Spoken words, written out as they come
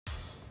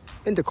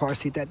In the car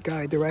seat, that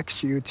guy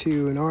directs you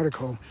to an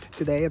article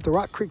today of the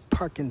Rock Creek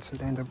Park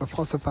incident of a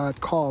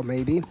falsified call,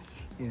 maybe.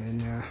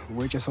 And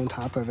we're just on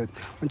top of it. I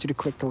want you to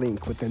click the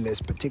link within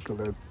this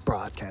particular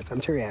broadcast.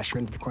 I'm Terry Asher,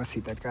 in the car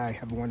seat, that guy.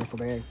 Have a wonderful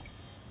day.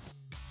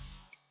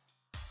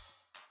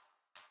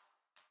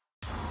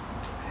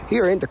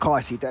 Here in the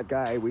car seat, that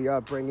guy, we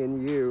are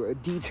bringing you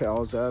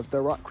details of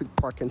the Rock Creek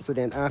Park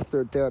incident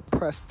after the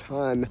press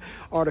time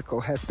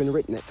article has been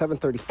written at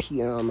 7:30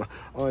 p.m.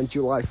 on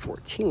July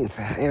 14th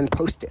and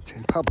posted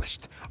and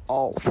published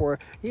all for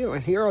you.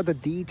 And here are the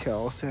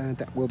details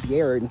that will be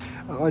aired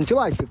on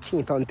July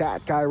 15th on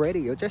That Guy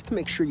Radio, just to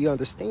make sure you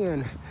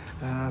understand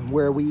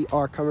where we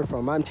are coming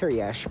from. I'm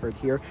Terry Ashford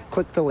here.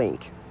 Click the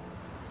link.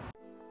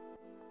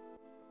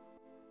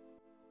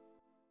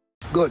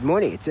 Good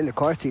morning. It's in the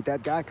car seat,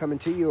 that guy, coming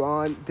to you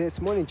on this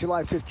morning,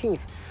 July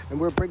 15th. And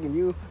we're bringing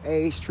you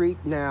a Street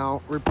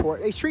Now report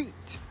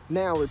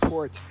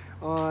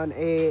on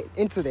an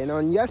incident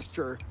on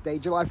yesterday,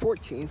 July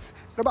 14th,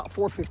 at about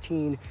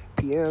 4:15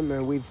 p.m.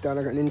 And we've done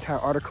an entire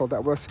article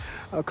that was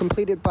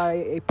completed by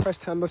a press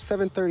time of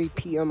 7:30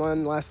 p.m.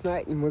 on last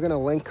night. And we're going to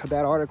link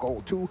that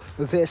article to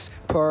this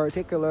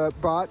particular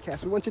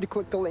broadcast. We want you to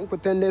click the link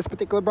within this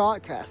particular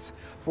broadcast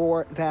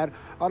for that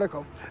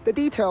article. The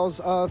details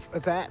of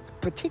that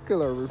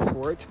particular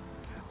report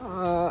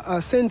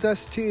sends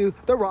us to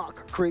the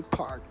Rock Creek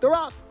Park. The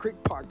Rock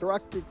Creek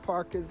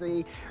Park is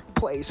a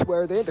place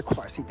where the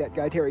car seat, that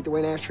guy Terry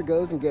Dwayne Asher,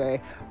 goes and get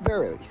a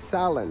very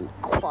silent,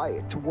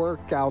 quiet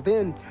workout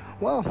in.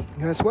 Well,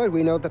 guess what?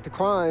 We know that the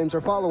crimes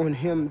are following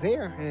him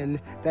there, and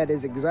that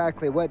is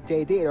exactly what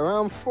they did.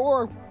 Around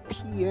 4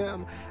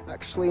 p.m.,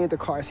 actually, in the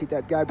car seat,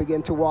 that guy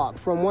began to walk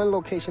from one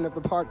location of the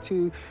park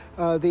to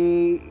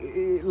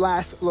the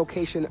last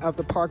location of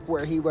the park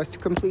where he was to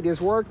complete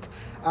his work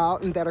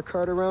out, and that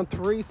occurred around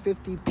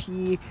 3:50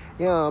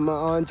 p.m.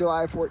 on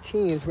July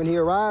 14th when he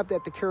arrived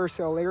at the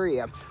carousel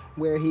area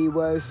where he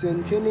was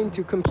intending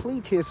to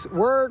complete his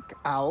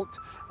workout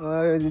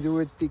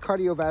with the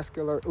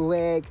cardiovascular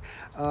leg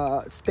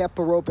step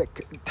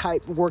aerobic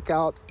type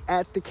workout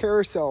at the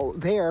carousel.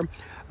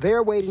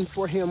 There waiting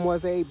for him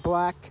was a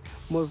black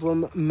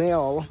Muslim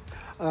male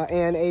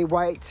and a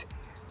white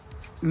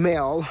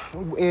male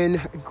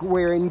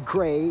wearing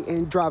gray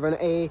and driving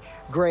a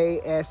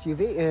gray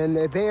SUV, and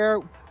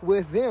there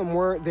with them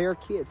were their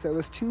kids. There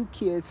was 2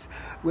 kids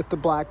with the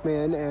black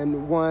man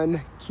and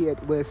 1 kid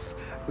with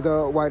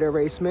the whiter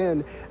race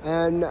men,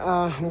 and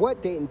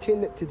what they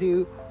intended to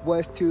do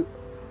was to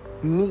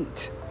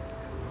meet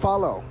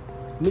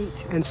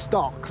and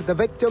stalk the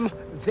victim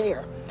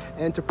there,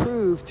 and to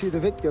prove to the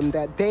victim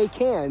that they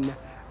can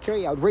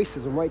carry out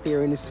racism right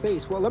there in his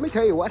face. Well, let me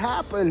tell you what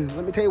happened.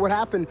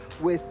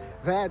 With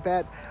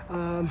that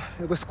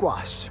it was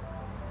squashed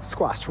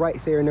right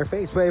there in their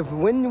face. But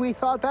when we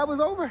thought that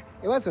was over,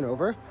 it wasn't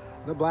over.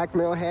 The black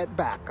male had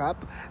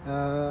backup.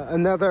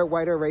 Another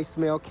whiter race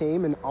male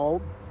came in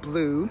all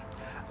blue.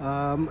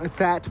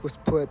 That was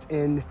put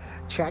in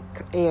check,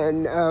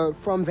 and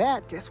from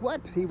that, guess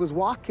what? He was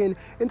walking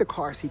in the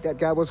car seat. That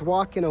guy was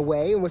walking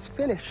away and was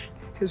finished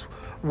his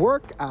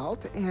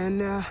workout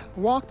and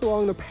walked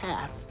along the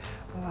path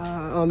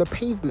on the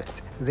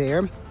pavement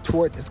there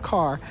toward his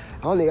car.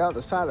 On the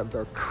other side of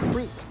the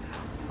creek,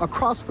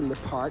 across from the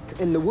park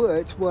in the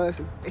woods,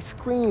 was a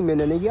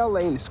screaming and a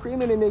yelling, and the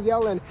screaming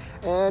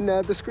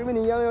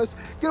and yelling was,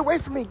 "Get away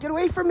from me, get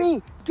away from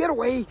me, get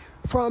away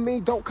from me,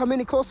 don't come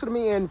any closer to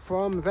me." And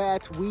from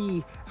that,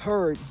 we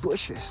heard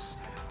bushes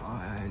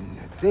and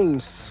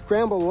things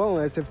scramble along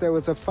as if there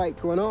was a fight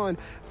going on.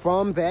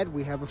 From that,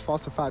 we have a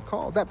falsified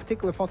call. That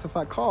particular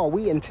falsified call,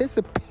 we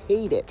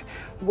anticipated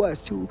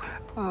was to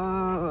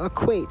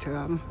equate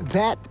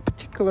that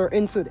particular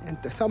incident,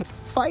 some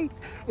fight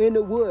in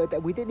the wood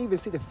that we didn't even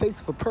see the face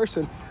of a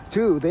person,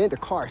 to the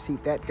car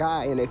seat, that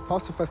guy, and a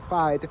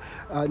falsified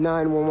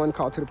 911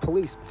 call to the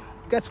police.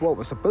 Guess what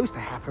was supposed to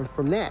happen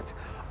from that?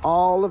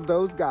 All of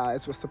those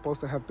guys were supposed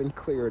to have been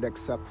cleared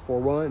except for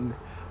one.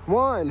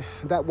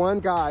 That one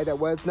guy that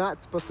was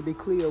not supposed to be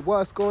cleared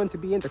was going to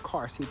be in the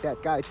car seat.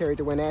 That guy, Terry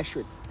Dwayne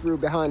Asher, through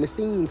behind the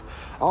scenes.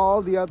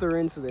 All the other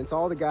incidents,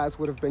 all the guys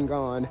would have been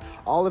gone.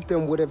 All of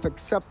them would have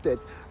accepted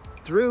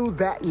through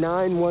that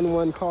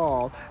 911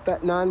 call.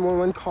 That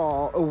 911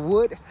 call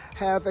would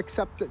have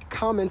accepted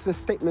comments and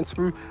statements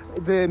from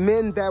the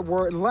men that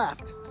were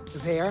left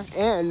there,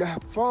 and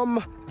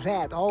from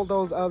that, all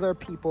those other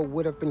people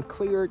would have been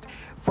cleared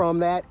from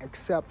that,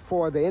 except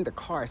for in the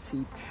car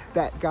seat,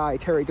 that guy,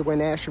 Terry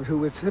Dwayne Asher, who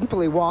was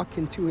simply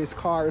walking to his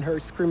car and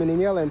heard screaming and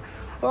yelling.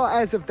 Well,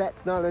 as if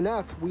that's not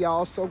enough, we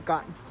also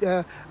got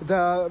the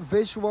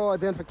visual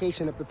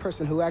identification of the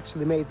person who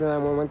actually made the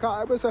 911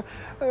 call. It was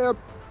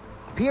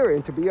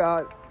appearing to be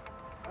a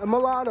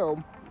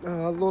mulatto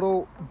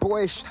little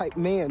boyish type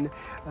man.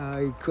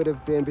 He could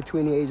have been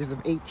between the ages of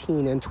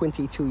 18 and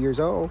 22 years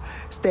old,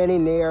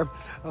 standing there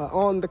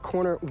on the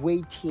corner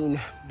waiting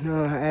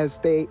as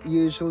they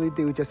usually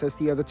do, just as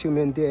the other two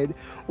men did,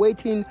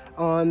 waiting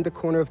on the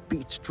corner of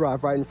Beach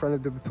Drive right in front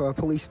of the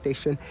police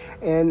station.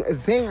 And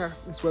there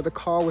is where the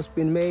call was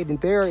being made, and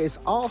there is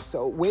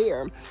also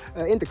where,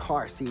 in the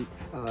car seat,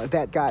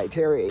 that guy,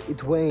 Terry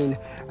Dwayne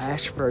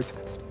Ashford,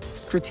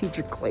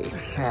 strategically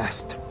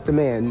asked the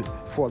man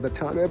for the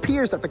time. It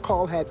appears that the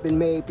call had been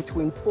made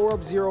between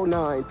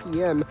 4:09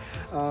 p.m.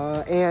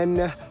 And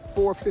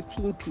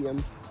 4:15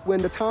 p.m.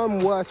 when the time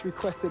was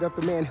requested of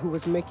the man who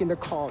was making the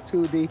call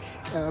to the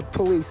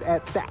police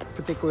at that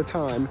particular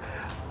time.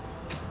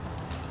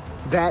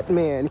 That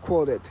man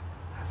quoted,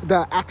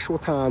 the actual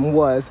time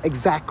was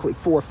exactly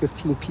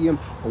 4:15 p.m.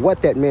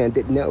 What that man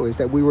didn't know is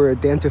that we were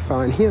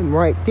identifying him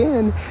right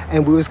then,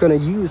 and we was going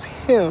to use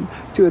him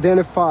to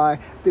identify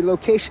the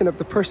location of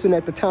the person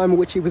at the time in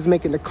which he was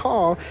making the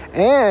call,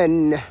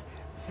 and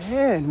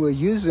we're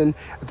using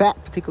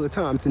that particular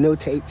time to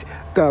notate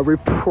the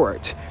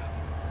report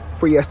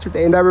for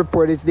yesterday. And that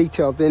report is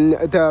detailed in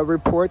the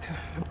report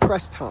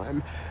press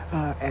time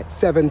at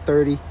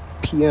 7:30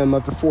 p.m.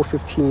 of the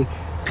 4:15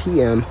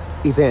 p.m.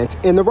 event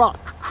in the Rock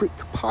Creek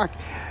Park.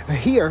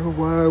 Here,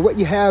 what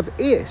you have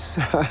is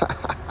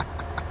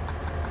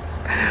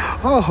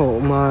oh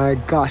my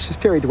gosh, it's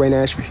Terry Dwayne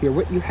Ashford here.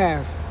 What you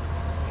have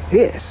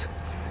is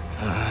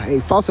a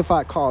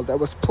falsified call that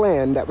was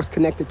planned, that was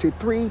connected to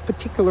three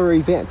particular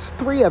events.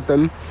 Three of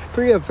them.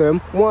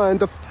 One,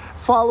 the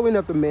following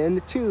of the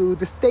men. Two,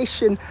 the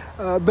station,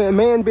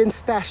 man been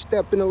stashed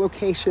up in a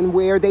location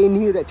where they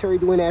knew that Terry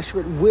Dwayne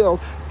Ashford will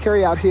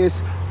carry out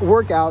his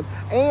workout.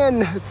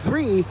 And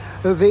three,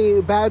 the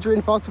visual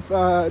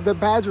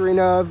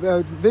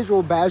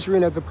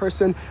badgering of the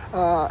person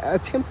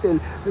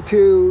attempting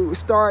to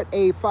start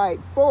a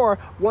fight. Four,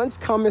 once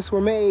comments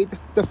were made,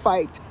 the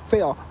fight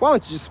failed. Why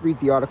don't you just read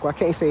the article? I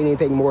can't say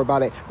anything more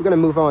about it. We're going to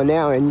move on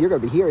now, and you're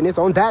going to be hearing this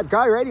on That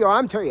Guy Radio.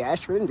 I'm Terry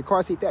Ashford in the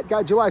car seat. That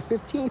Guy, July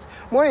 15th,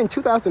 morning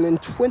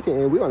 2020,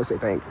 and we want to say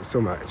thank you so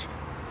much.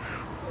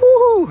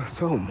 Woo,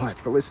 so much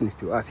for listening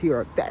to us here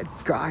at That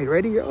Guy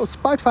Radio.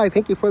 Spotify,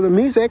 thank you for the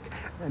music.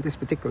 And this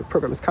particular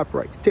program is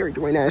copyrighted Terry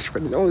Dwayne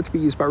Ashford and only to be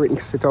used by written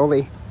consent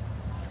only.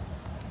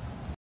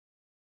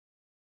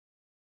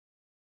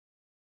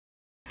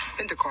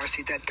 In the car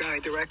seat, That Guy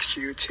directs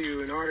you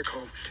to an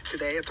article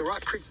today at the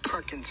Rock Creek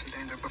Park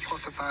incident of a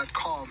falsified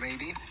call,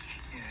 maybe.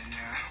 And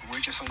we're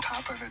just on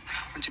top of it.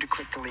 I want you to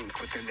click the link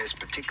within this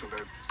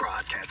particular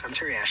broadcast. I'm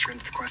Terry Ashford,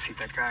 the car seat,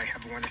 That Guy.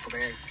 Have a wonderful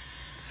day.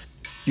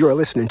 You are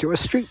listening to a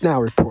Street Now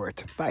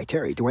report by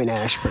Terry Dwayne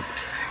Ashford.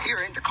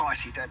 Here in the car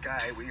seat, That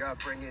Guy, we are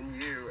bringing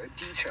you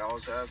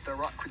details of the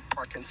Rock Creek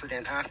Park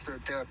incident after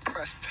the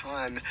press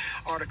time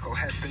article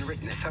has been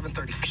written at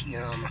 7:30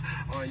 p.m.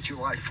 on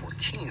July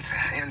 14th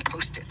and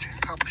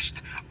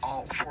published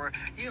all for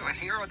you. And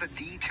here are the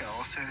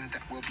details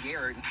that will be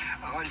aired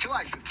on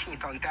July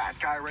 15th on That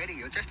Guy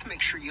Radio, just to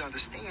make sure you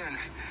understand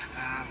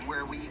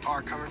where we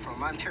are coming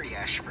from. I'm Terry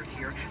Ashford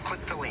here.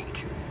 Click the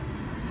link.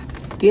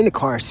 The In the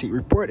Car Seat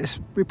report is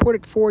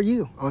reported for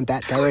you on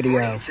That Guy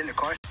Radio. It's in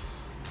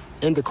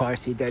the car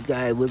seat, That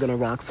Guy. We're going to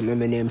rock some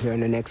Eminem here in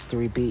the next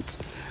 3 beats.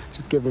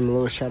 Just give him a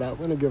little shout out.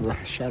 We're going to give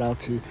a shout out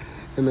to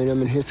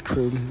Eminem and his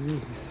crew.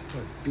 These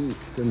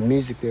beats, the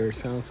music there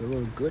sounds a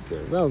little good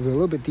there. That was a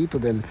little bit deeper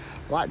than,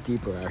 a lot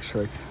deeper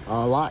actually.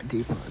 A lot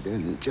deeper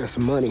than just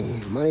money.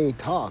 Money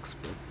talks,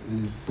 but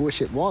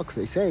bullshit walks,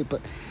 they say.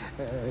 But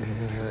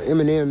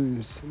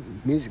Eminem's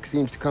music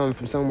seems to come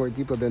from somewhere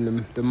deeper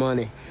than the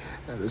money.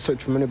 The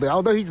search for money. But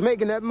although he's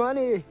making that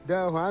money,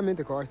 though, I'm in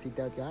the car seat,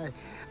 That Guy.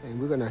 And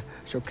we're going to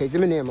showcase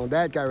Eminem on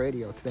That Guy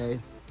Radio today.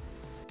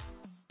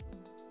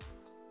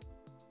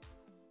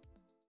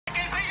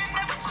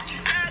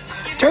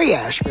 Terry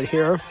Ashford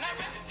here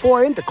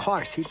for In the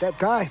Car Seat, That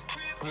Guy.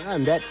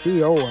 I'm that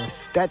CEO of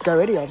That Guy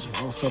Radio,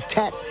 also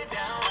Tat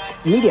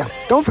Media.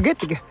 Don't forget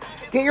to get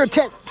your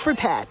tit for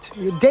tat,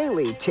 your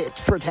daily tit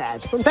for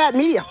tat from Tat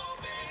Media.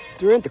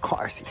 You're in the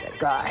car seat, That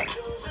Guy.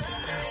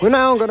 We're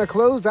now going to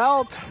close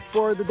out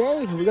for the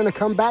day. We're going to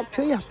come back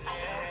to you.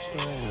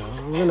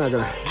 We're not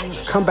going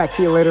to come back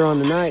to you later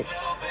on tonight.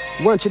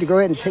 I want you to go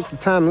ahead and take some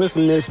time and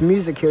listen to this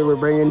music here we're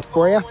bringing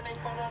for you.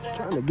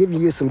 Trying to give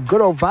you some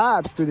good old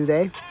vibes through the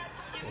day.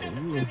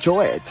 And you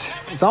enjoy it.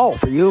 It's all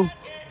for you.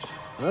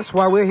 That's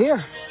why we're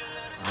here.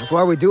 That's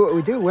why we do what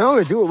we do. We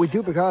only do what we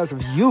do because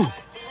of you.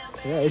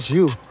 Yeah, it's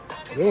you.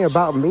 It ain't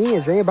about me.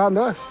 It ain't about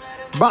us.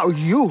 It's about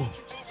you.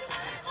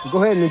 So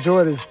go ahead and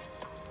enjoy these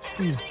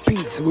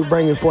beats we're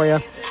bringing for you.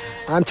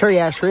 I'm Terry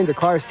Ashford in the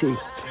car seat.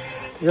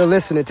 You're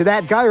listening to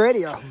That Guy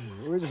Radio.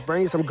 We're just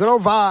bringing some good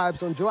old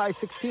vibes on July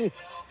 16th,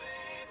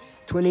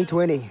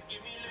 2020.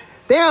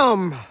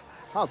 Damn,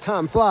 how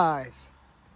time flies.